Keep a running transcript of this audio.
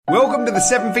Welcome to the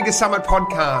Seven Figure Summit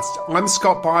podcast. I'm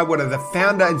Scott Bywater, the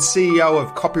founder and CEO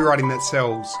of Copywriting That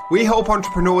Sells. We help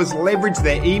entrepreneurs leverage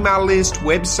their email list,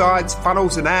 websites,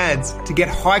 funnels, and ads to get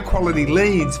high quality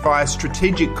leads via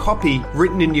strategic copy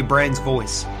written in your brand's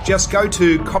voice. Just go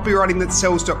to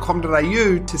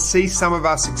copywritingthatsells.com.au to see some of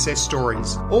our success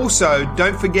stories. Also,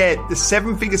 don't forget the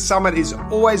Seven Figure Summit is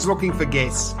always looking for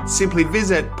guests. Simply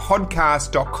visit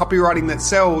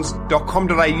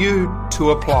podcast.copywritingthatsells.com.au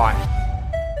to apply.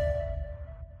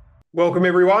 Welcome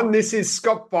everyone, this is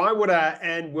Scott Bywater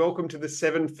and welcome to the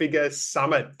Seven Figure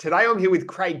Summit. Today I'm here with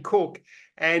Cooke,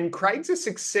 and Craig's a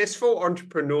successful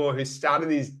entrepreneur who started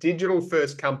his digital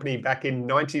first company back in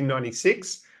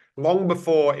 1996, long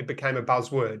before it became a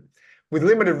buzzword. With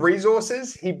limited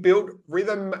resources, he built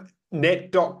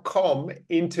rhythmnet.com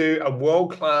into a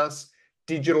world-class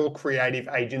digital creative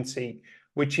agency,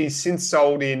 which he's since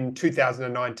sold in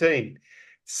 2019.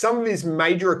 Some of his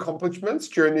major accomplishments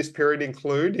during this period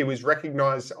include he was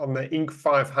recognized on the Inc.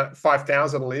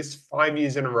 5000 list 5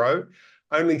 years in a row.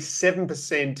 Only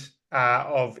 7%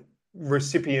 of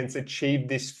recipients achieved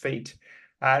this feat.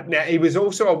 Now, he was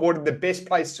also awarded the best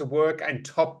place to work and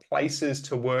top places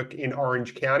to work in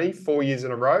Orange County 4 years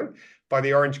in a row by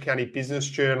the Orange County Business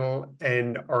Journal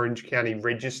and Orange County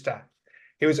Register.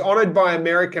 He was honored by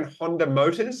American Honda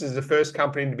Motors as the first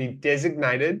company to be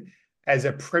designated as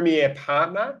a premier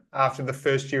partner after the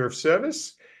first year of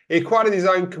service. He acquired his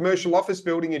own commercial office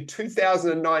building in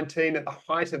 2019 at the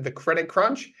height of the credit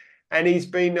crunch, and he's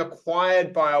been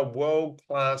acquired by a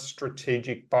world-class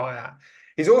strategic buyer.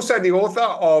 He's also the author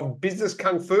of Business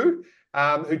Kung Fu,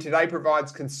 who today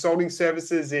provides consulting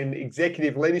services in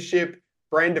executive leadership,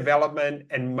 brand development,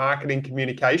 and marketing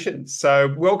communications.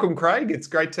 So welcome, Craig. It's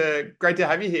great to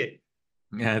have you here.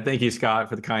 Yeah, thank you, Scott,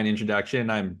 for the kind introduction.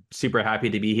 I'm super happy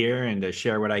to be here and to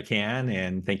share what I can,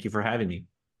 and thank you for having me.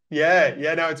 Yeah,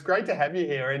 no, it's great to have you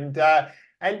here. And I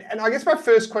guess my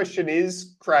first question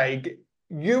is, Craig,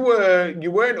 you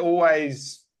weren't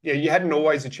always, you hadn't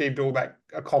always achieved all that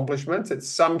accomplishments. At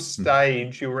some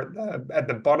stage, you were at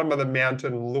the bottom of the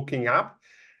mountain looking up.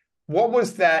 What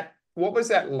was that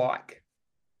like?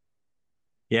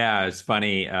 Yeah, it's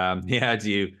funny. As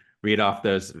you read off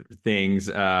those things.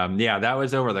 That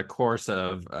was over the course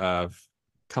of a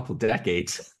couple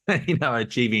decades,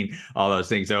 achieving all those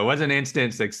things. So it wasn't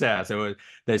instant success. It was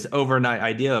this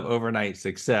idea of overnight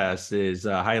success is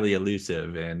highly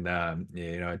elusive, and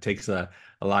it takes a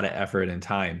lot of effort and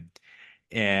time.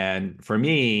 And for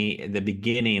me, in the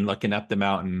beginning, looking up the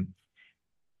mountain,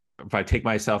 if I take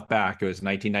myself back, it was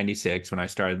 1996 when I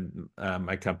started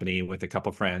my company with a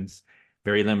couple friends.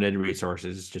 Very limited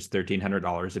resources, just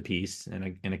 $1,300 a piece in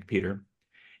a computer.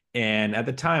 And at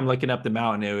the time, looking up the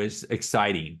mountain, it was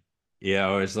exciting. It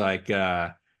was like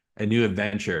a new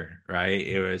adventure, right?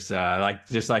 It was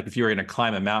just like if you were going to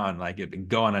climb a mountain, like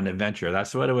go on an adventure.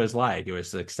 That's what it was like. It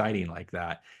was exciting like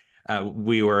that.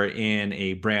 We were in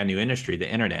a brand new industry,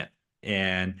 the internet,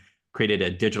 and created a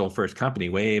digital first company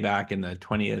way back in the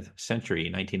 20th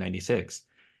century, 1996.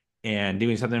 And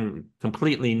doing something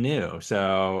completely new.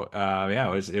 So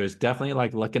it was definitely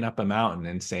like looking up a mountain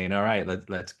and saying, all right,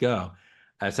 let's go.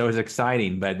 So it was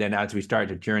exciting. But then as we started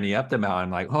to journey up the mountain,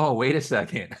 like, oh, wait a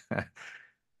second,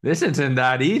 this isn't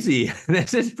that easy.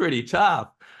 This is pretty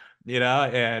tough,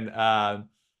 and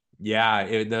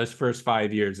those first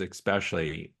 5 years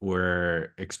especially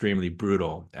were extremely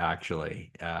brutal,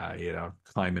 actually,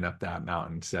 climbing up that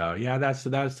mountain. So yeah,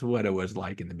 that's what it was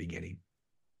like in the beginning.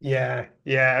 Yeah,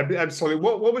 absolutely.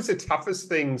 What was the toughest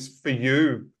things for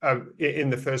you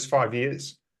in the first 5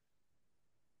 years?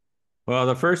 Well,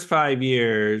 the first 5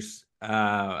 years,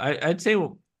 I'd say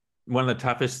one of the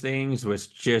toughest things was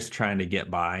just trying to get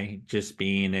by, just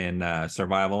being in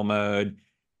survival mode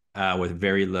with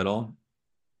very little,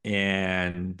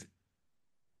 and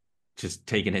just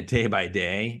taking it day by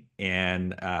day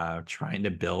and trying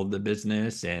to build the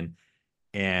business and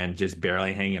just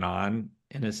barely hanging on.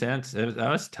 In a sense, that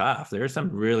was tough. There were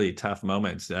some really tough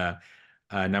moments, a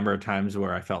number of times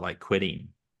where I felt like quitting,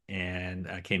 and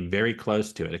I came very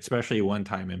close to it, especially one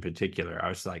time in particular. I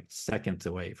was like seconds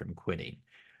away from quitting.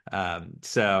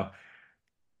 So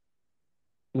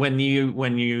when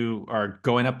you are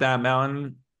going up that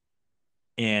mountain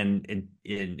and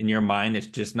in your mind, it's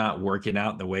just not working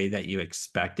out the way that you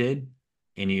expected,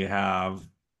 and you have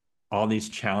all these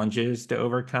challenges to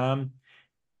overcome,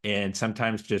 and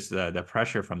sometimes just the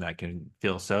pressure from that can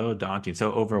feel so daunting,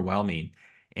 so overwhelming,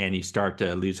 and you start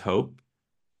to lose hope.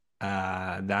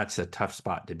 That's a tough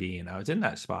spot to be in. I was in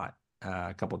that spot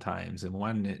a couple times, and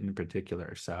one in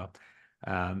particular. So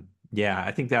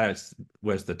I think that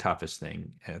was the toughest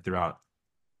thing throughout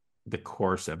the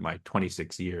course of my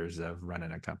 26 years of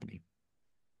running a company.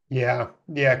 Yeah.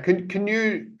 Yeah. Can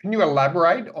you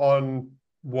elaborate on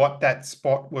what that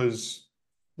spot was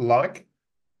like?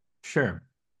 Sure.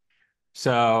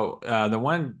 So the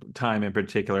one time in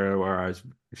particular where I was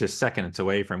just seconds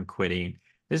away from quitting,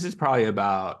 this is probably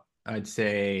about, I'd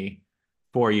say,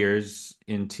 4 years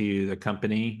into the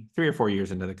company, 3 or 4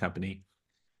 years into the company.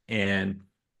 And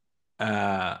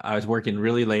I was working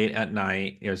really late at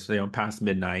night. It was, past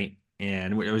midnight,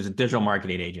 and it was a digital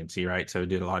marketing agency, right? So I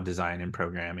did a lot of design and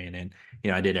programming, and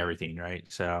I did everything, right?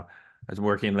 So I was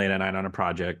working late at night on a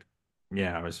project.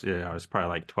 Yeah, I was probably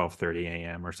like 12:30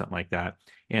 a.m. or something like that.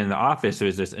 And in the office, it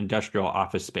was this industrial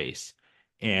office space,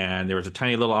 and there was a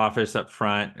tiny little office up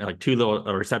front, like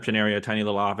a reception area, a tiny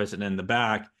little office, and then the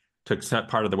back took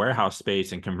part of the warehouse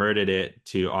space and converted it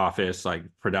to office, like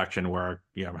production work,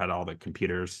 had all the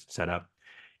computers set up.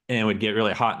 And it would get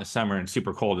really hot in the summer and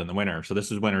super cold in the winter. So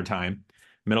this was winter time,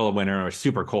 middle of winter. It was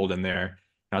super cold in there.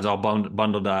 I was all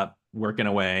bundled up, working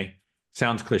away.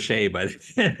 Sounds cliche, but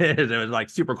it was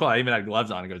like super cold. I even had gloves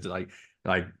on. It was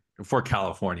like for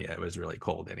California, it was really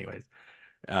cold anyways.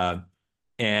 Uh,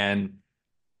 and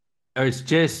I was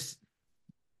just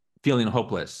feeling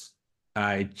hopeless.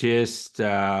 I just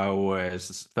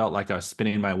was felt like I was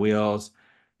spinning my wheels.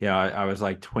 I was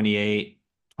like 28,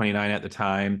 29 at the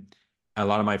time. A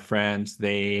lot of my friends,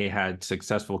 they had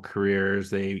successful careers.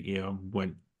 They,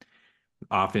 went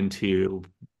off into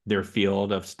their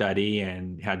field of study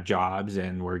and had jobs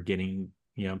and were getting,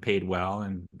 paid well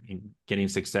and getting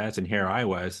success. And here I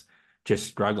was just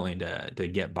struggling to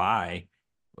get by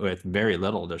with very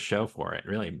little to show for it,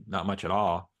 really not much at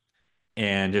all,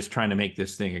 and just trying to make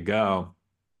this thing a go.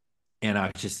 And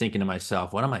I was just thinking to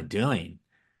myself, what am I doing?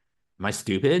 Am I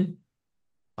stupid?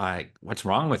 Like, what's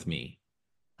wrong with me?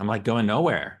 I'm like going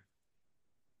nowhere.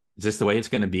 Is this the way it's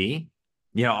going to be?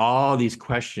 All these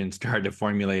questions started to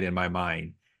formulate in my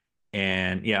mind.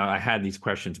 And, I had these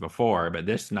questions before, but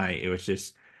this night it was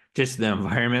just the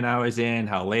environment I was in,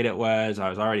 how late it was. I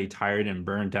was already tired and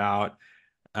burnt out,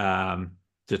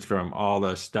 just from all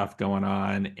the stuff going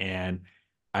on. And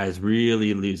I was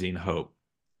really losing hope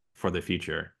for the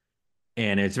future.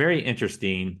 And it's very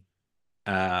interesting.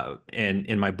 And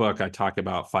in my book, I talk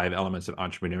about 5 elements of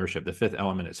entrepreneurship. The fifth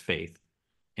element is faith.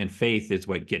 And faith is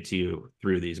what gets you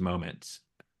through these moments,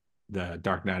 the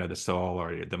dark night of the soul,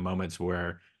 or the moments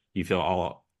where you feel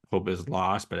all hope is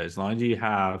lost. But as long as you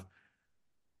have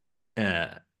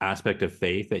an aspect of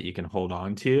faith that you can hold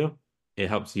on to, it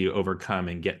helps you overcome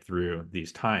and get through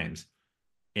these times.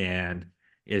 And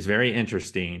it's very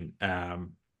interesting.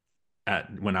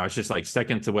 When I was just like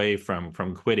seconds away from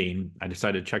quitting, I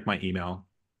decided to check my email,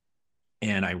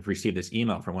 and I received this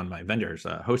email from one of my vendors,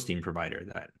 a hosting provider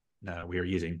that we were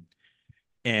using,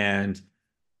 and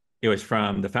it was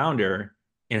from the founder.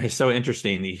 And it's so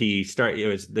interesting. It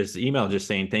was this email just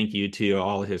saying thank you to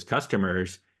all his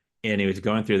customers, and he was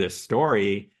going through this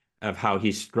story of how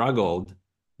he struggled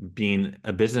being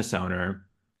a business owner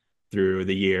through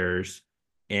the years,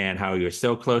 and how he was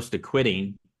so close to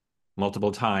quitting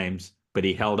multiple times, but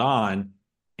he held on,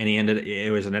 and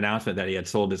it was an announcement that he had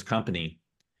sold his company.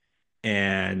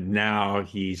 And now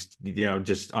he's,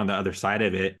 just on the other side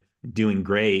of it, doing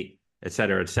great, et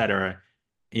cetera, et cetera.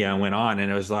 Went on.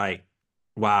 And it was like,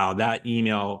 wow, that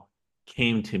email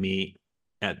came to me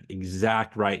at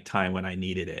exact right time when I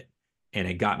needed it. And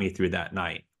it got me through that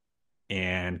night,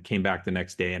 and came back the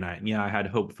next day, and I had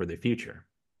hope for the future.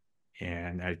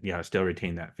 And I still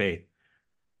retain that faith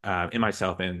in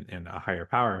myself and a higher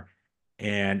power.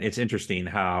 And it's interesting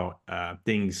how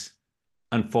things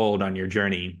unfold on your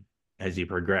journey as you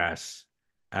progress,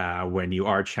 when you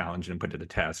are challenged and put to the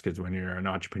test. Because when you're an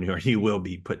entrepreneur, you will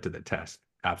be put to the test.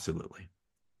 Absolutely.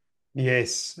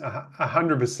 Yes,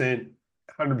 100%,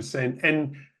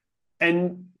 100%.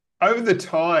 And over the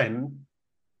time,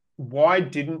 why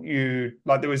didn't you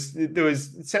like there was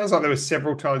it sounds like there was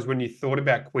several times when you thought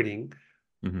about quitting.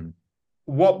 Mm-hmm.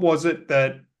 What was it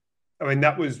that I mean,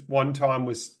 that was one time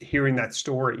was hearing that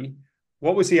story.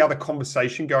 What was the other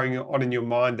conversation going on in your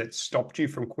mind that stopped you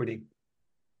from quitting?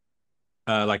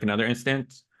 Like another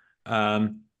instance, I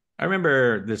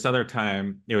remember this other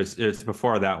time. It's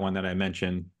before that one that I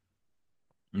mentioned,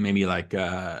 maybe like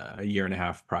a year and a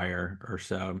half prior or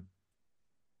so.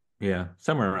 Yeah,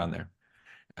 somewhere around there.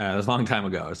 It was a long time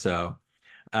ago. So,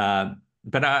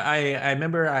 but I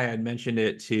remember I had mentioned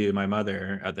it to my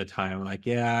mother at the time. Like,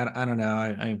 yeah, I don't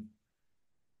know.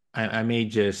 I may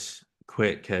just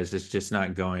quit because it's just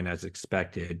not going as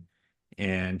expected.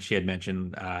 And she had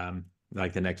mentioned,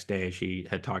 like the next day, she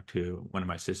had talked to one of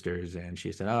my sisters, and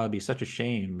she said, "Oh, it'd be such a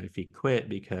shame if he quit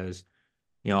because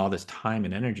all this time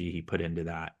and energy he put into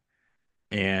that.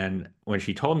 And when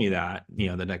she told me that,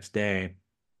 the next day,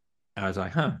 I was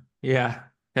like, huh, yeah,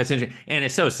 that's interesting. And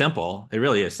it's so simple. It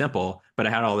really is simple. But I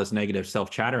had all this negative self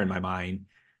chatter in my mind,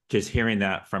 just hearing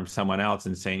that from someone else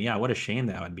and saying, yeah, what a shame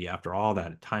that would be after all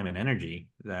that time and energy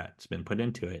that's been put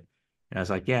into it. And I was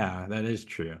like, yeah, that is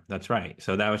true. That's right.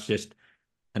 So that was just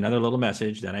another little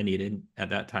message that I needed at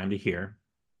that time to hear.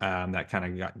 That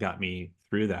kind of got me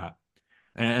through that.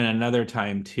 And another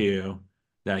time too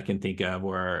that I can think of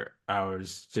where I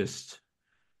was just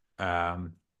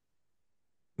um,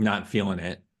 not feeling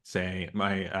it. Say,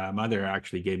 my mother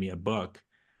actually gave me a book.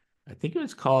 I think it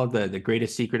was called the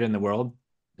Greatest Secret in the World,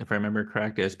 if I remember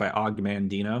correct. It's by Og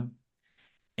Mandino.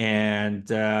 And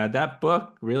that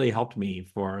book really helped me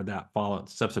for that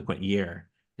subsequent year.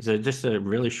 Just a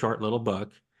really short little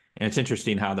book. And it's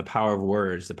interesting how the power of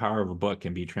words, the power of a book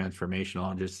can be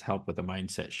transformational and just help with a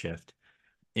mindset shift.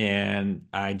 And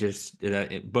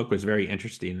that book was very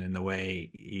interesting in the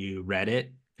way you read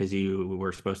it, because you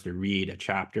were supposed to read a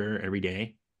chapter every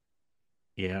day,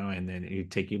 and then it'd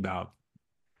take you about,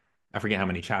 I forget how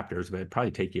many chapters, but it'd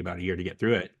probably take you about a year to get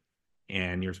through it.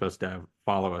 And you're supposed to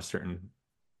follow a certain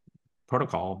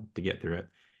protocol to get through it.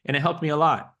 And it helped me a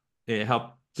lot. It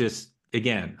helped just,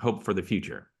 again, hope for the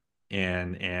future.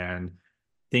 And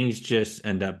things just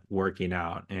end up working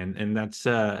out. And that's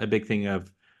a big thing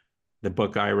of the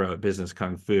book I wrote, Business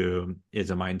Kung Fu,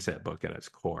 is a mindset book at its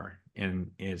core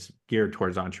and is geared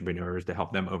towards entrepreneurs to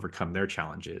help them overcome their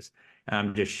challenges. And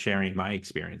I'm just sharing my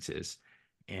experiences,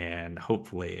 and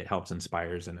hopefully it helps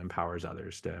inspires and empowers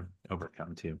others to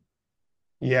overcome too.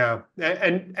 Yeah,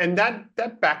 and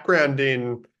that background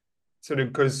in sort of,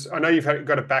 because I know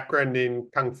got a background in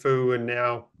kung fu, and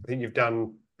now I think you've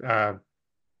done qigong.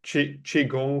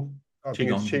 I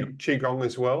think it's Qigong, yep. qigong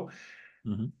as well.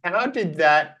 Mm-hmm. How did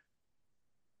that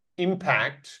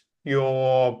impact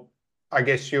your, I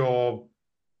guess you know,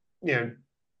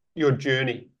 your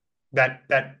journey,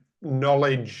 that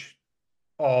knowledge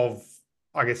of,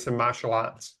 I guess, the martial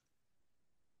arts?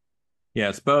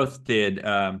 Yes, both did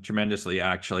tremendously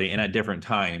actually, and at different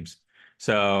times.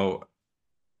 So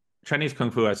Chinese Kung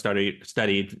Fu I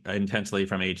studied intensely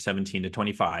from age 17 to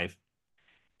 25.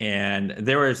 And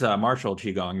there was martial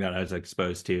qigong that I was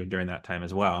exposed to during that time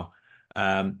as well.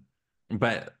 Um,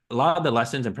 but a lot of the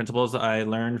lessons and principles I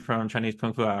learned from Chinese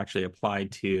Kung Fu I actually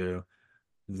applied to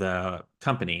the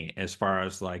company, as far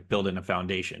as like building a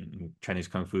foundation. In Chinese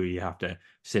Kung Fu, you have to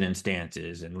sit in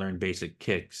stances and learn basic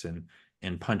kicks and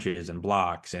punches and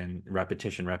blocks and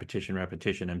repetition, repetition,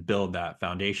 repetition, and build that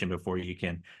foundation before you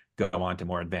can go on to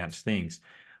more advanced things.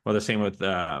 Well, the same with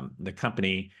the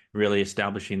company, really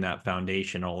establishing that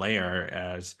foundational layer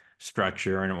as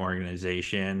structure and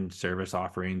organization, service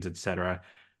offerings, et cetera,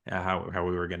 how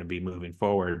we were going to be moving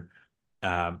forward.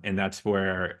 And that's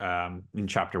where in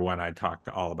chapter 1, I talk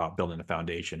all about building a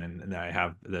foundation. And I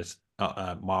have this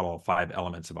model of 5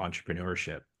 elements of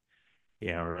entrepreneurship,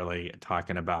 really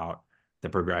talking about the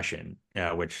progression,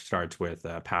 which starts with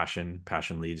passion.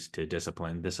 Passion leads to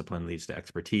discipline. Discipline leads to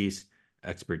expertise.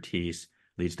 Expertise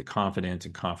leads to confidence,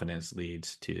 and confidence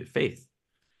leads to faith.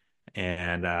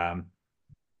 And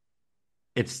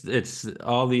it's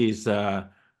all these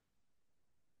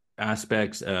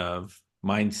aspects of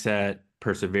mindset,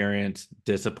 perseverance,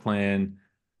 discipline,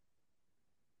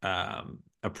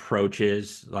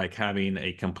 approaches, like having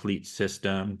a complete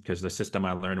system, because the system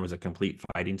I learned was a complete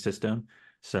fighting system.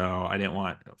 So I didn't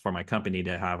want for my company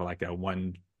to have like a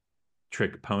one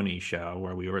trick pony show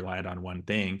where we relied on one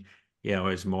thing. It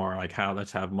was more like, how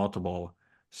let's have multiple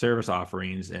service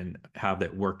offerings and have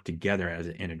that work together as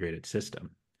an integrated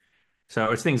system.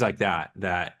 So it's things like that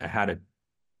that had a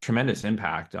tremendous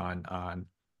impact on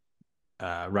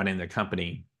running the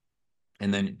company.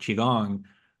 And then Qigong,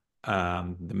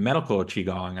 the medical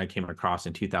Qigong, I came across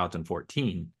in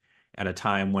 2014 at a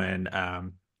time when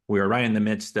we were right in the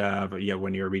midst of,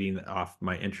 when you were reading off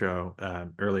my intro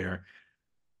earlier,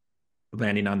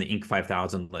 landing on the Inc.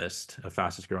 5000 list of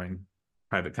fastest growing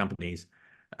private companies.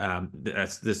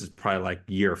 This is probably like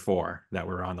year 4 that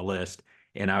we're on the list.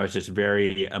 And I was just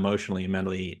very emotionally and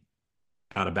mentally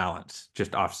out of balance,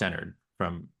 just off centered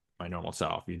from my normal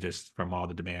self. You just, from all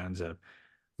the demands of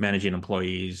managing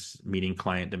employees, meeting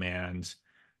client demands,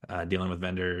 dealing with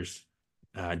vendors,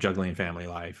 juggling family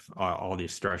life, all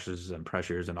these stresses and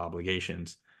pressures and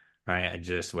obligations, right? I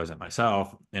just wasn't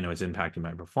myself, and it was impacting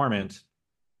my performance,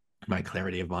 my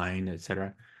clarity of mind,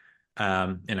 etc.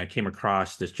 And I came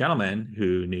across this gentleman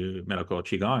who knew medical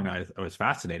qigong. I was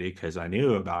fascinated because I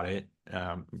knew about it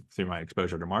through my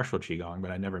exposure to martial qigong,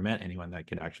 but I never met anyone that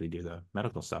could actually do the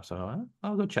medical stuff. So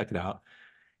I'll go check it out.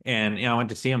 And I went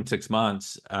to see him 6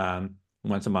 months,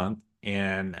 once a month.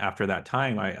 And after that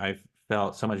time, I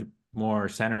felt so much more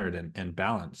centered and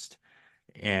balanced.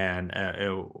 And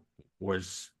it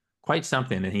was quite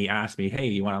something. And he asked me, "Hey,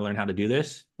 you want to learn how to do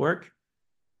this work?"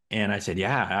 And I said,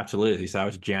 "Yeah, absolutely." So that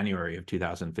was January of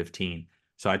 2015.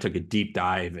 So I took a deep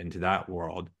dive into that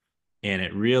world, and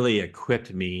it really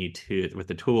equipped me with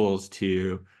the tools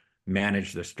to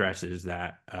manage the stresses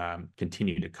that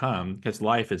continue to come, because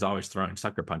life is always throwing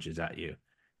sucker punches at you,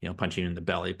 punching you in the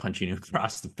belly, punching you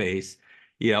across the face.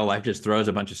 Life just throws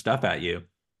a bunch of stuff at you.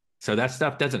 So that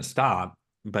stuff doesn't stop,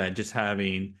 but just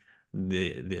having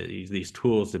these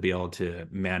tools to be able to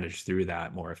manage through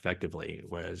that more effectively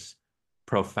was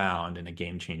profound and a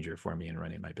game changer for me in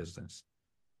running my business.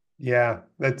 Yeah,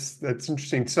 that's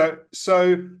interesting.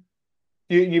 So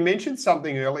you mentioned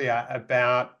something earlier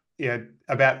about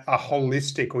about a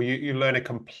holistic, or you learn a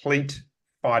complete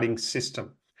fighting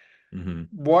system. Hmm.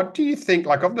 What do you think,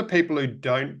 like, of the people who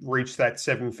don't reach that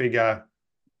seven-figure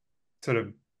sort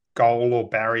of goal or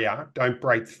barrier, don't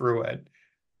break through it,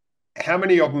 how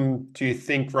many of them do you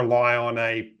think rely on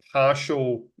a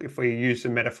partial, if we use the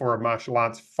metaphor of martial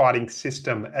arts, fighting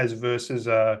system as versus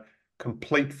a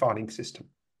complete fighting system?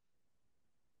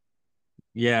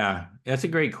 Yeah, that's a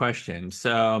great question.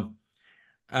 So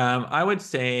I would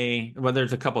say, well,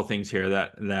 there's a couple things here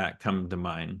that come to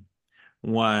mind.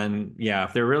 One, yeah,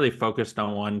 if they're really focused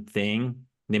on one thing,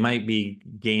 they might be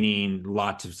gaining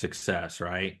lots of success,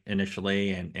 right?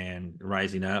 Initially and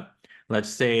rising up. Let's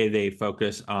say they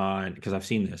focus on, because I've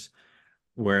seen this,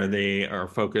 where they are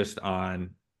focused on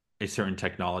a certain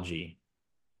technology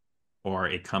or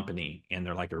a company, and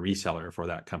they're like a reseller for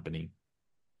that company,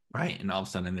 right? And all of a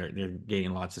sudden they're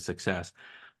gaining lots of success.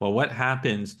 Well, what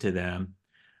happens to them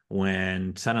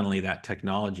when suddenly that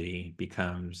technology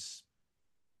becomes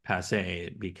passe,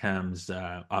 it becomes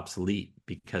obsolete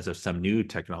because of some new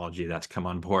technology that's come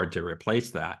on board to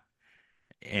replace that?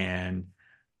 And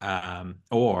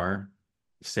or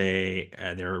say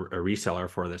they're a reseller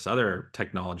for this other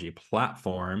technology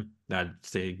platform that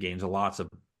say gains lots of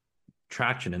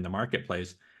traction in the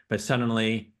marketplace, but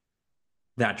suddenly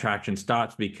that traction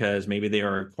stops because maybe they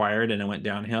were acquired and it went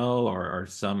downhill, or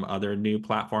some other new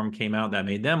platform came out that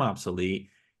made them obsolete,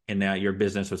 and now your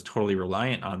business was totally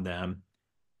reliant on them,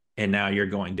 and now you're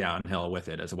going downhill with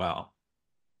it as well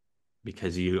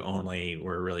because you only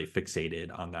were really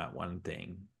fixated on that one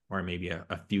thing, or maybe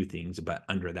a few things, but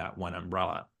under that one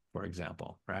umbrella, for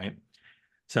example, right?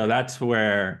 So that's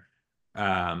where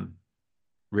um,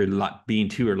 being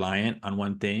too reliant on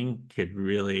one thing could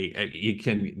really, you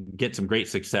can get some great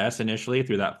success initially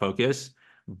through that focus,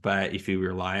 but if you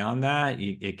rely on that,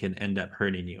 it can end up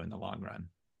hurting you in the long run.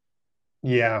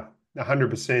 Yeah,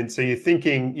 100%. So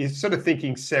you're sort of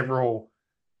thinking several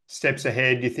steps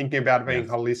ahead. You're thinking about being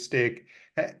Yes. holistic.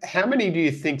 How many do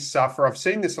you think suffer? I've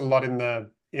seen this a lot in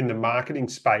the marketing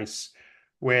space,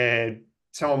 where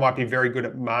someone might be very good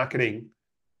at marketing,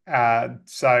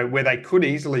 so where they could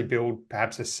easily build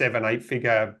perhaps a 7, 8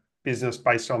 figure business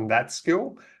based on that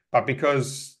skill, but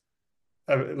because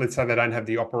let's say they don't have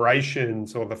the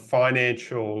operations or the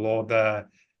financial or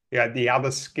the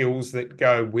other skills that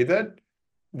go with it,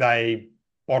 they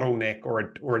bottleneck,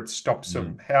 or it stops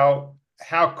them. Mm.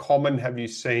 How common have you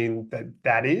seen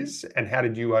that is, and how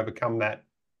did you overcome that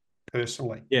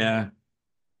personally? Yeah,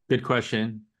 good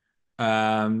question.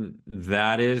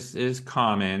 That is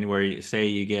common, where you say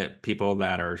you get people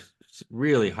that are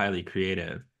really highly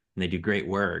creative and they do great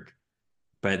work,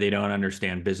 but they don't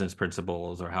understand business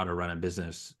principles or how to run a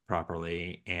business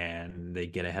properly, and they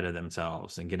get ahead of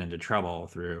themselves and get into trouble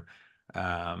through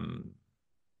um,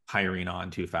 hiring on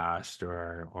too fast,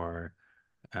 or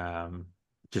um,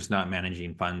 just not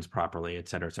managing funds properly, et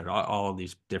cetera, et cetera. All of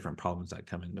these different problems that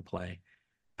come into play.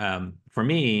 For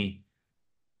me,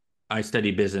 I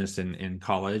studied business in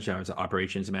college. I was an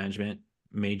operations management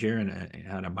major, and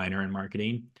I had a minor in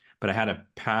marketing, but I had a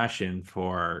passion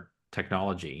for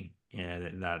technology,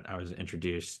 and that I was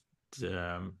introduced,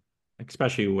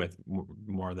 especially with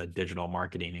more of the digital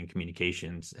marketing and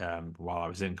communications, while I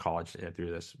was in college,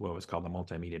 through this, what was called the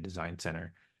Multimedia Design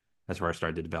Center. That's where I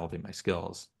started developing my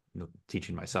skills,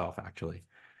 teaching myself actually.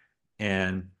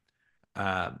 And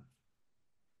uh,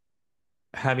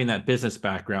 having that business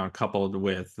background coupled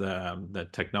with the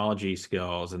technology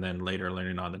skills, and then later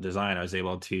learning on the design, I was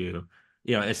able to,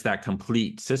 it's that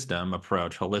complete system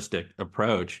approach, holistic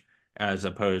approach, as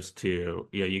opposed to,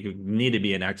 you need to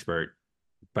be an expert.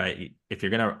 But if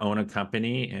you're going to own a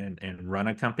company and run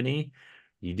a company,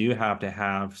 you do have to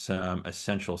have some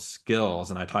essential skills.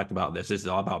 And I talked about this. This is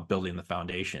all about building the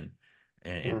foundation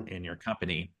in Mm. your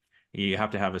company. You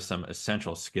have to have some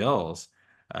essential skills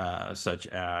such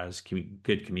as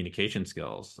good communication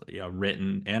skills,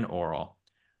 written and oral.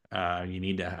 You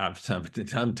need to have some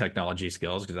technology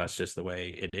skills because that's just the way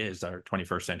it is. Our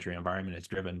 21st century environment is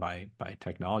driven by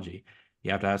technology.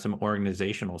 You have to have some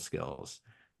organizational skills,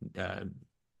 uh,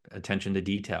 attention to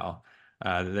detail.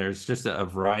 There's just a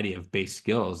variety of base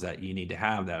skills that you need to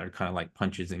have that are kind of like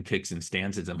punches and kicks and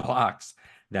stances and blocks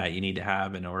that you need to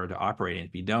have in order to operate. And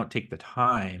if you don't take the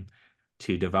time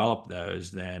to develop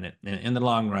those, then in the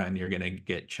long run, you're going to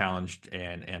get challenged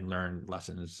and learn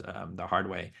lessons the hard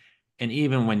way. And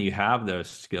even when you have those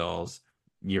skills,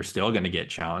 you're still going to get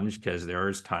challenged because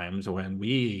there's times when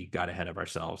we got ahead of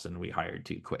ourselves and we hired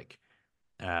too quick,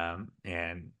 and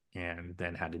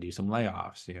then had to do some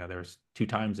layoffs. There's 2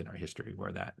 times in our history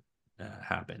where that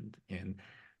happened, and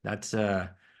that's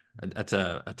a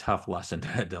tough lesson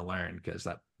to learn because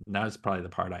that was probably the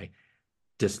part I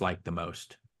dislike the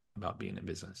most about being in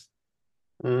business.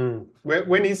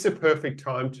 When is the perfect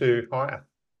time to hire?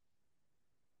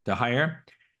 To hire,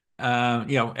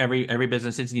 every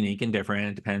business is unique and different.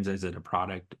 It depends. Is it a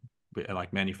product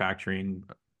like manufacturing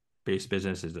based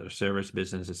business? Is it a service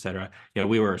business, et cetera?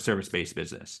 We were a service based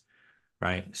business,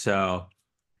 right? So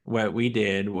what we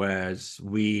did was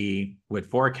we would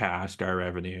forecast our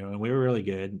revenue, and we were really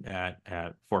good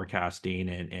at forecasting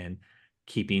and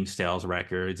keeping sales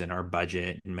records and our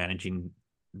budget and managing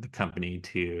the company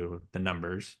to the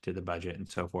numbers, to the budget, and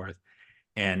so forth.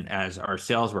 And as our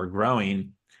sales were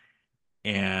growing,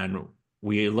 and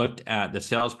we looked at the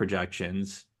sales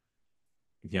projections,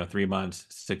 3 months,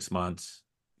 6 months,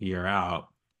 year out,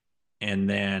 and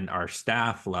then our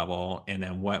staff level, and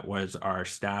then what was our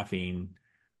staffing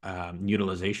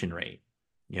utilization rate?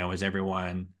 Is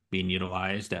everyone being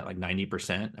utilized at like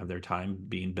 90% of their time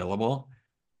being billable?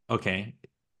 Okay,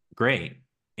 great.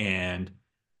 And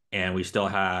we still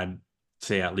had,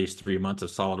 say, at least 3 months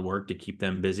of solid work to keep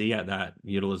them busy at that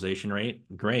utilization rate.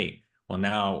 Great. Well,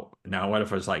 now what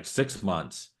if it's like 6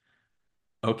 months?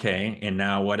 Okay. And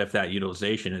now what if that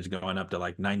utilization is going up to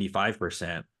like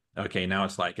 95%? Okay. Now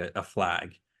it's like a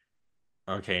flag.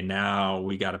 Okay. Now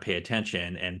we got to pay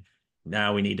attention. And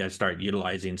now we need to start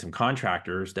utilizing some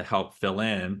contractors to help fill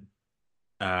in,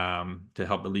 to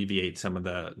help alleviate some of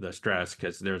the stress,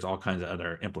 because there's all kinds of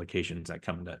other implications that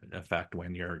come into effect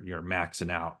when you're maxing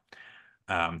out,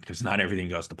 because not everything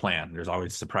goes to plan. There's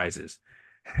always surprises.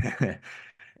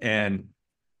 And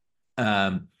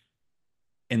um,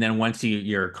 and then once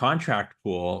your contract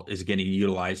pool is getting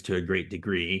utilized to a great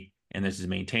degree, and this is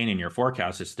maintaining your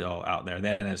forecast is still out there,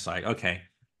 then it's like, okay,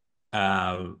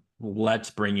 let's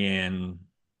bring in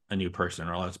a new person,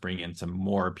 or let's bring in some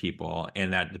more people.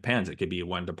 And that depends. It could be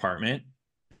one department.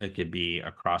 It could be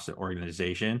across the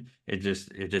organization. It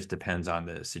just depends on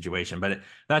the situation. But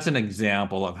that's an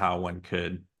example of how one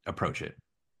could approach it.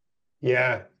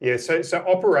 Yeah. So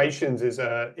operations is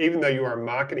even though you are a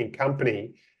marketing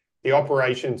company, the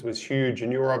operations was huge,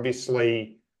 and you're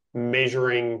obviously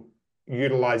measuring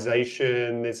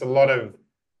utilization. There's a lot of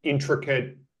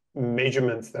intricate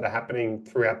measurements that are happening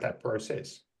throughout that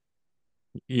process.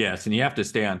 Yes, and you have to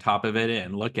stay on top of it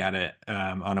and look at it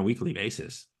on a weekly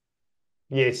basis.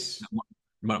 Yes.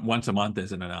 Once a month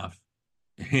isn't enough.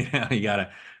 You got to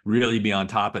really be on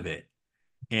top of it.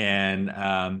 And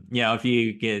if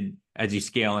you get, as you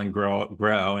scale and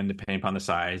grow, and depending upon the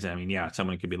size, I mean, yeah,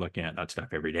 someone could be looking at that stuff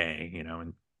every day,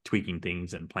 and tweaking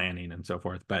things and planning and so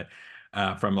forth. But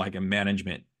from like a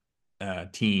management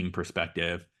team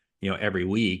perspective, every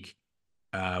week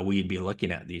we'd be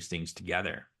looking at these things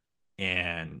together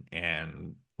and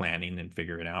planning and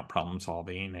figuring out problem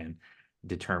solving and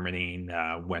determining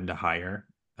when to hire.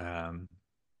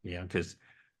 Because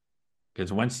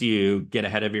once you get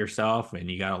ahead of yourself and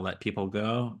you got to let people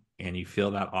go, and you feel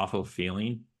that awful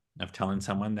feeling of telling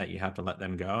someone that you have to let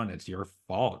them go, and it's your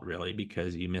fault really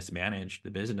because you mismanaged the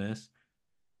business,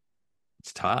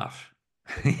 it's tough.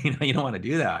 You don't want to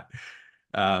do that.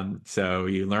 So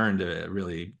you learn to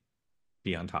really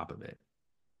be on top of it.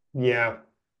 Yeah.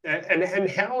 And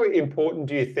how important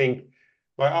do you think,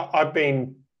 like I've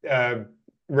been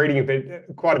reading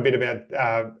quite a bit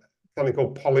about something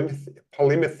called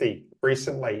polymathy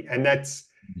recently, and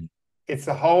it's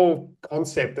the whole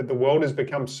concept that the world has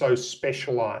become so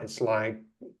specialized. Like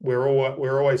we're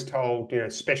always told,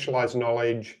 specialized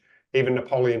knowledge. Even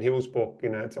Napoleon Hill's book,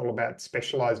 it's all about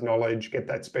specialized knowledge, get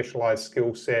that specialized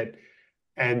skill set.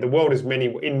 And the world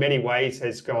in many ways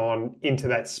has gone into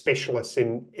that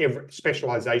specialization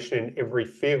in every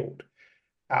field.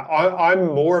 I'm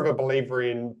more of a believer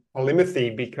in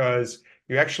polymathy because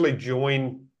you actually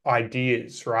join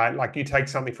ideas, right? Like you take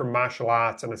something from martial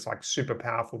arts and it's like super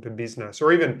powerful to business,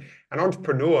 or even an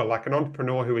entrepreneur, like an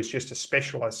entrepreneur who is just a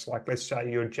specialist. Like let's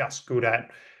say you're just good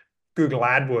at Google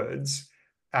AdWords.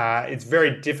 It's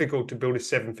very difficult to build a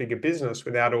seven-figure business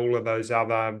without all of those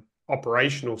other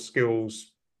operational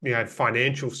skills,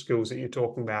 financial skills that you're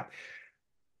talking about.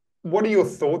 What are your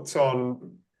thoughts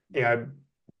on,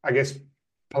 I guess,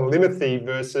 polymathy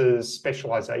versus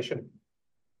specialization?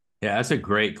 Yeah, that's a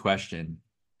great question.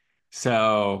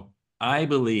 So I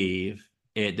believe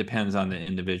it depends on the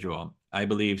individual. I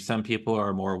believe some people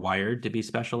are more wired to be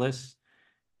specialists,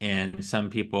 and some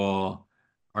people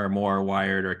are more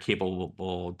wired or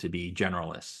capable to be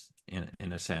generalists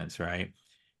in a sense, right?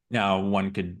 Now,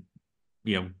 one could,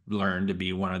 learn to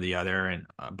be one or the other, and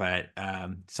but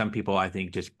some people I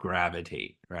think just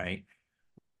gravitate, right?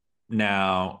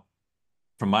 Now,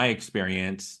 from my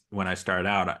experience, when I started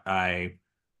out, I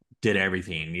did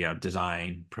everything,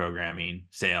 design, programming,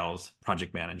 sales,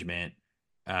 project management,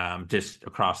 just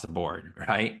across the board,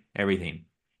 right? Everything.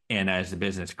 And as the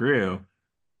business grew,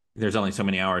 there's only so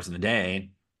many hours in the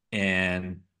day.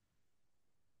 And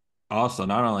also,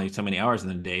 not only so many hours in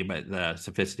the day, but the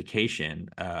sophistication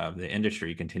of the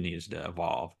industry continues to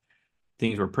evolve.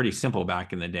 Things were pretty simple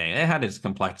back in the day. It had its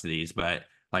complexities, but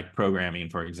like programming,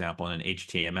 for example, in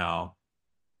HTML,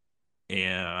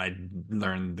 and I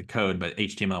learned the code, but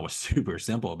HTML was super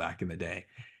simple back in the day.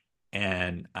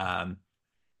 And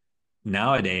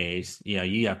nowadays,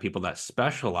 you have people that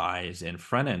specialize in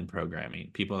front end programming,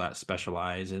 people that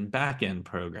specialize in back end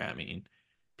programming,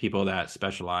 people that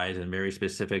specialize in very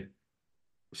specific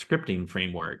scripting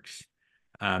frameworks.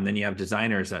 Then you have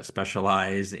designers that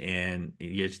specialize in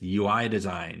just UI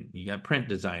design. You got print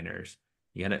designers.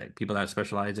 You got people that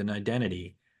specialize in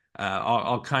identity.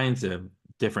 All kinds of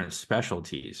different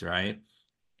specialties, right?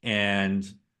 And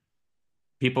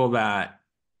people that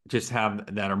just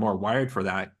have that are more wired for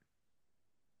that,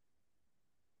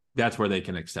 that's where they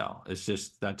can excel. It's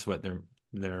just that's what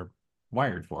they're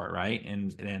wired for, right?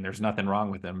 And there's nothing wrong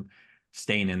with them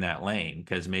staying in that lane,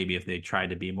 because maybe if they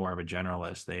tried to be more of a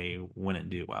generalist, they wouldn't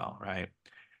do well, right?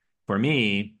 For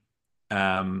me,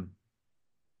 um,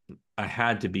 I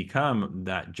had to become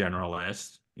that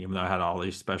generalist, even though I had all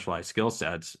these specialized skill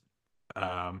sets.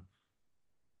 Um,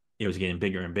 it was getting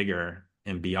bigger and bigger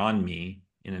and beyond me,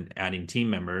 and adding team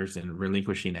members and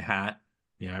relinquishing a hat,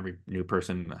 every new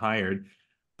person hired.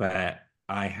 But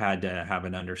I had to have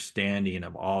an understanding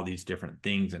of all these different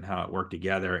things and how it worked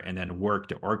together, and then work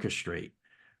to orchestrate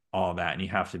all that. And you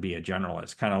have to be a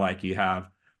generalist, kind of like you have,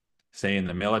 say, in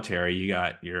the military, you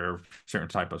got your certain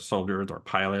type of soldiers or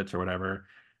pilots or whatever.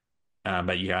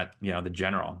 But you got, the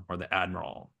general or the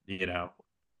admiral,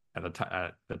 at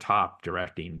the top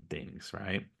directing things,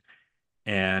 right?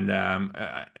 And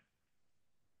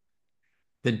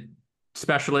the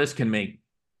specialist can make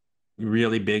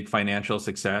really big financial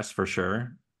success for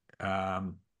sure.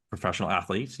 Professional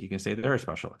athletes, you can say they're a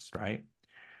specialist, right?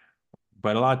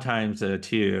 But a lot of times,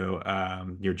 too,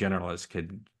 your generalist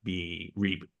could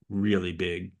reap really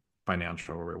big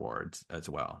financial rewards as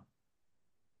well.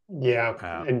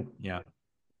 Yeah, and Yeah,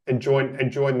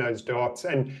 join those dots,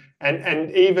 and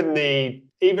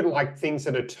even like things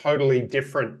that are totally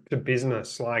different to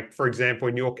business, like for example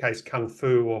in your case kung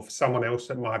fu, or for someone else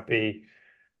it might be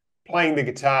playing the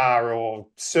guitar or yeah.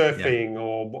 surfing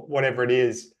or whatever it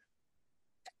is.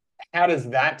 How does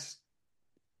that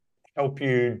help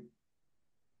you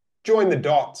join the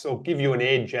dots or give you an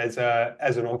edge as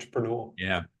an entrepreneur?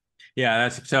 Yeah. Yeah,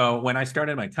 that's so when I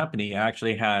started my company, I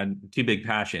actually had two big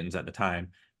passions at the time.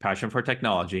 Passion for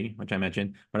technology, which I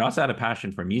mentioned, but I also had a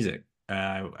passion for music.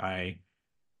 I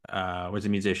was a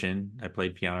musician. I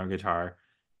played piano and guitar,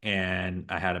 and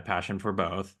I had a passion for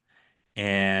both.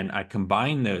 And I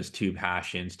combined those two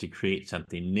passions to create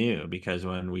something new, because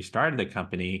when we started the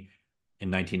company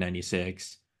in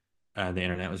 1996, the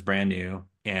internet was brand new,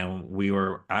 and we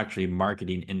were actually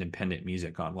marketing independent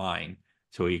music online.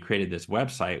 So we created this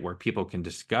website where people can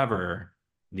discover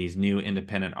these new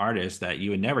independent artists that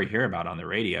you would never hear about on the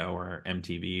radio or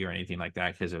MTV or anything like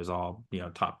that, because it was all,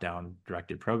 top-down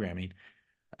directed programming.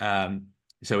 Um,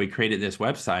 so we created this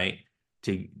website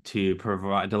to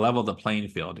provide, to level the playing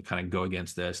field, to kind of go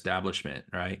against the establishment,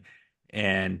 right?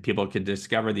 And people could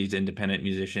discover these independent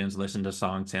musicians, listen to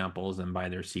song samples, and buy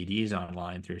their CDs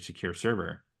online through a secure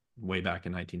server way back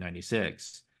in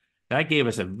 1996. That gave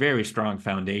us a very strong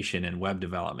foundation in web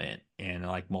development and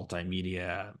like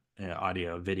multimedia,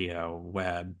 audio, video,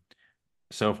 web,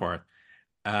 so forth.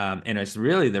 And it's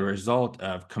really the result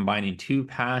of combining two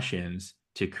passions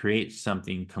to create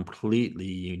something completely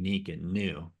unique and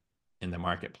new in the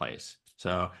marketplace.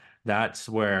 So that's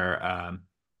where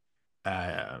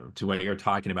to what you're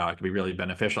talking about. It could be really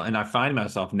beneficial. And I find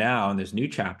myself now in this new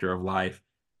chapter of life,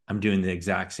 I'm doing the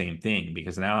exact same thing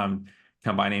because now I'm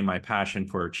combining my passion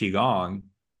for Qigong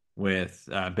with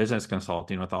business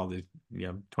consulting with all the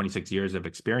 26 years of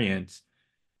experience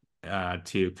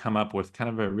to come up with kind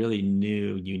of a really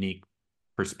new, unique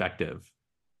perspective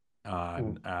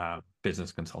on Mm.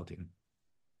 business consulting.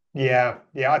 Yeah,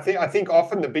 yeah. I think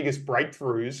often the biggest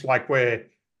breakthroughs, like where,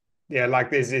 yeah, like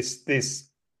there's this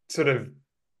sort of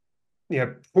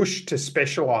push to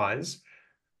specialize,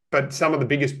 but some of the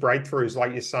biggest breakthroughs,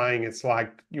 like you're saying, it's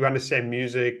like you understand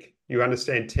music, you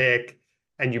understand tech,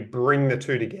 and you bring the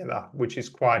two together, which is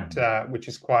quite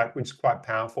Mhm.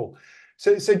 powerful.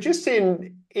 So just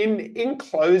in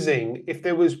closing, if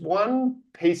there was one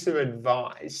piece of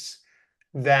advice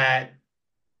that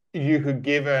you could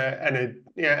give an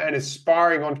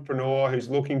aspiring entrepreneur who's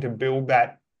looking to build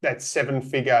that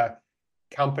seven-figure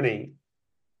company,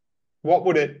 what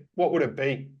would it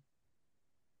be?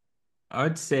 I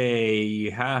would say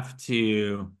you have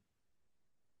to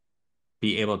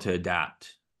be able to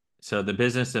adapt. So the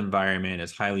business environment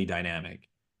is highly dynamic.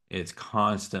 It's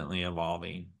constantly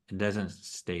evolving. It doesn't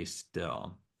stay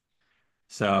still.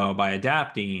 So by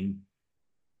adapting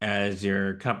as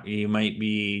your company, you might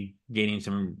be gaining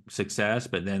some success,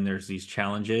 but then there's these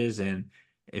challenges. And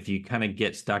if you kind of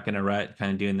get stuck in a rut,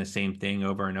 kind of doing the same thing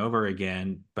over and over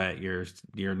again, but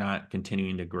you're not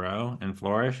continuing to grow and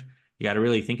flourish, you got to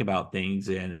really think about things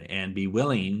and be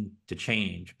willing to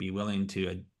change, be willing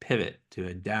to pivot, to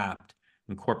adapt,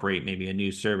 incorporate maybe a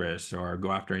new service or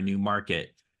go after a new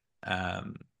market,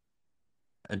 um,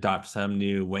 adopt some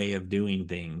new way of doing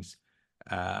things.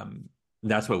 Um,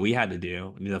 that's what we had to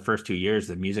do. The first 2 years,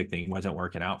 the music thing wasn't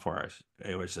working out for us.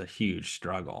 It was a huge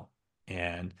struggle.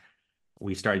 And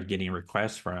we started getting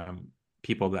requests from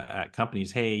people that at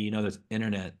companies, hey, this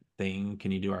internet thing,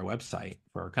 can you do our website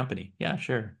for our company? Yeah,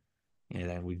 sure. And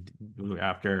then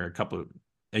after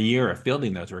a year of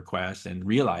fielding those requests and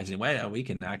realizing, well, we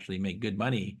can actually make good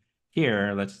money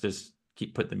here. Let's just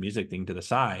put the music thing to the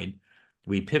side.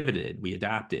 We pivoted, we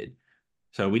adapted.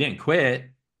 So we didn't quit,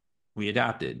 we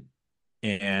adapted.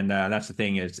 And that's the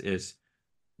thing is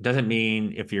doesn't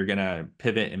mean if you're gonna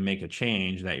pivot and make a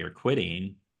change that you're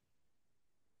quitting.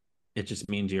 It just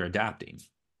means you're adapting.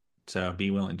 So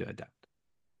be willing to adapt.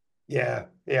 Yeah,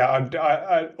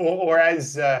 yeah. Or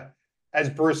as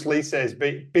Bruce Lee says,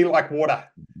 be like water.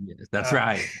 Yes, that's Uh,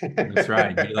 right. That's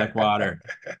right. Be like water.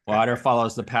 Water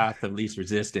follows the path of least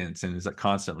resistance and is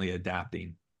constantly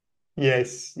adapting.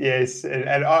 yes, yes.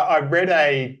 And I read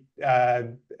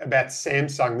about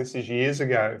Samsung. This is years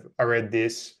ago. I read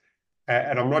this,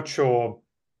 and I'm not sure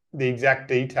the exact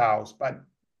details, but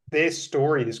their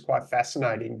story is quite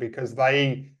fascinating because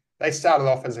they started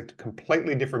off as a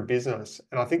completely different business,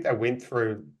 and I think they went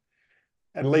through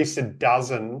at least a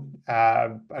dozen,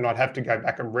 and I'd have to go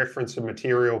back and reference the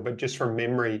material, but just from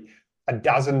memory, a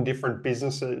dozen different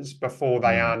businesses before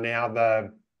they Mm. are now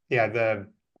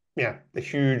the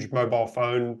huge mobile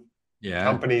phone Yeah.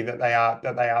 company that they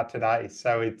are today.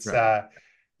 So it's Right.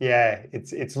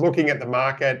 it's looking at the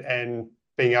market and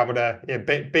being able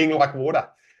to being like water.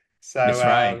 So That's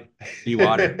right. Be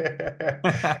water.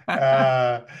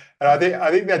 uh, and I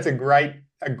think that's a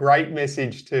great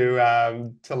message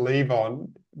to leave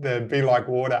on, the be like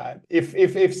water.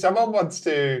 If someone wants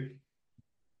to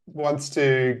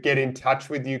get in touch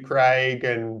with you, Craig,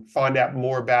 and find out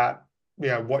more about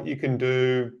what you can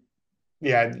do,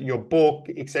 your book,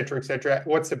 et cetera,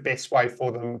 what's the best way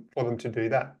for them to do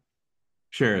that?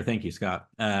 Sure. Thank you, Scott.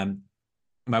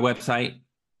 My website,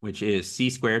 which is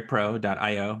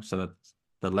c-squaredpro.io. So that's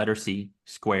the letter C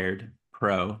squared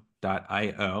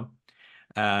pro.io.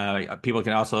 People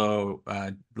can also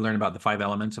learn about the 5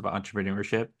 elements of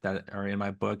entrepreneurship that are in my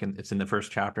book, and it's in the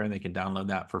first chapter, and they can download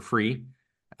that for free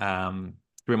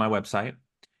through my website.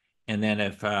 And then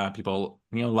if people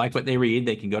like what they read,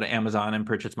 they can go to Amazon and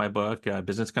purchase my book,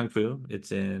 Business Kung Fu.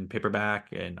 It's in paperback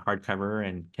and hardcover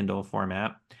and Kindle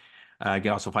format. You can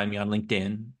also find me on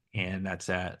LinkedIn, and that's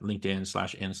at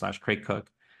LinkedIn/in/Craig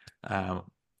Cooke. I'm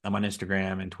on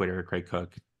Instagram and Twitter, Craig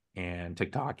Cooke, and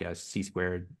TikTok as C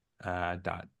squared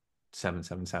dot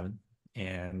 777.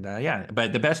 And yeah,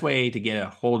 but the best way to get a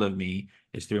hold of me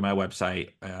is through my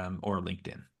website or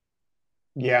LinkedIn.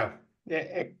 Yeah.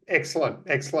 Yeah, excellent,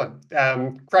 excellent.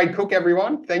 Craig Cooke,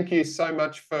 everyone, thank you so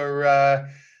much for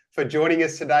joining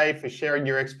us today, for sharing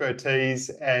your expertise,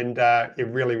 and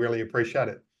really, really appreciate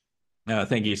it.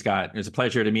 Thank you, Scott. It was a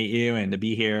pleasure to meet you and to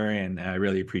be here, and I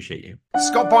really appreciate you.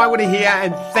 Scott Bywater here,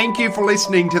 and thank you for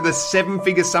listening to the Seven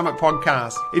Figure Summit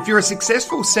podcast. If you're a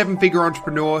successful seven-figure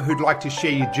entrepreneur who'd like to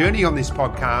share your journey on this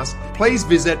podcast, please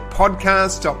visit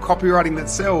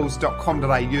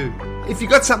podcast.copywritingthatsells.com.au. If you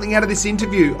got something out of this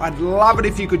interview, I'd love it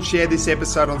if you could share this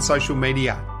episode on social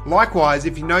media. Likewise,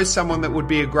 if you know someone that would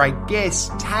be a great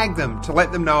guest, tag them to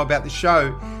let them know about the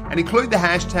show and include the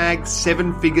hashtag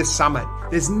 7FigureSummit.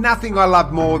 There's nothing I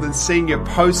love more than seeing your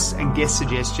posts and guest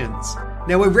suggestions.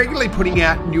 Now, we're regularly putting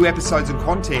out new episodes and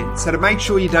content, so to make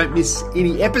sure you don't miss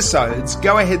any episodes,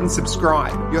 go ahead and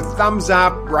subscribe. Your thumbs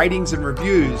up, ratings and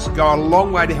reviews go a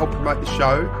long way to help promote the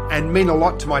show and mean a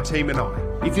lot to my team and I.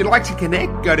 If you'd like to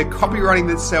connect, go to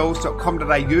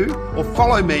copywritingthatsells.com.au or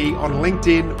follow me on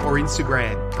LinkedIn or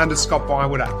Instagram under Scott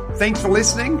Bywater. Thanks for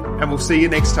listening, and we'll see you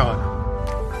next time.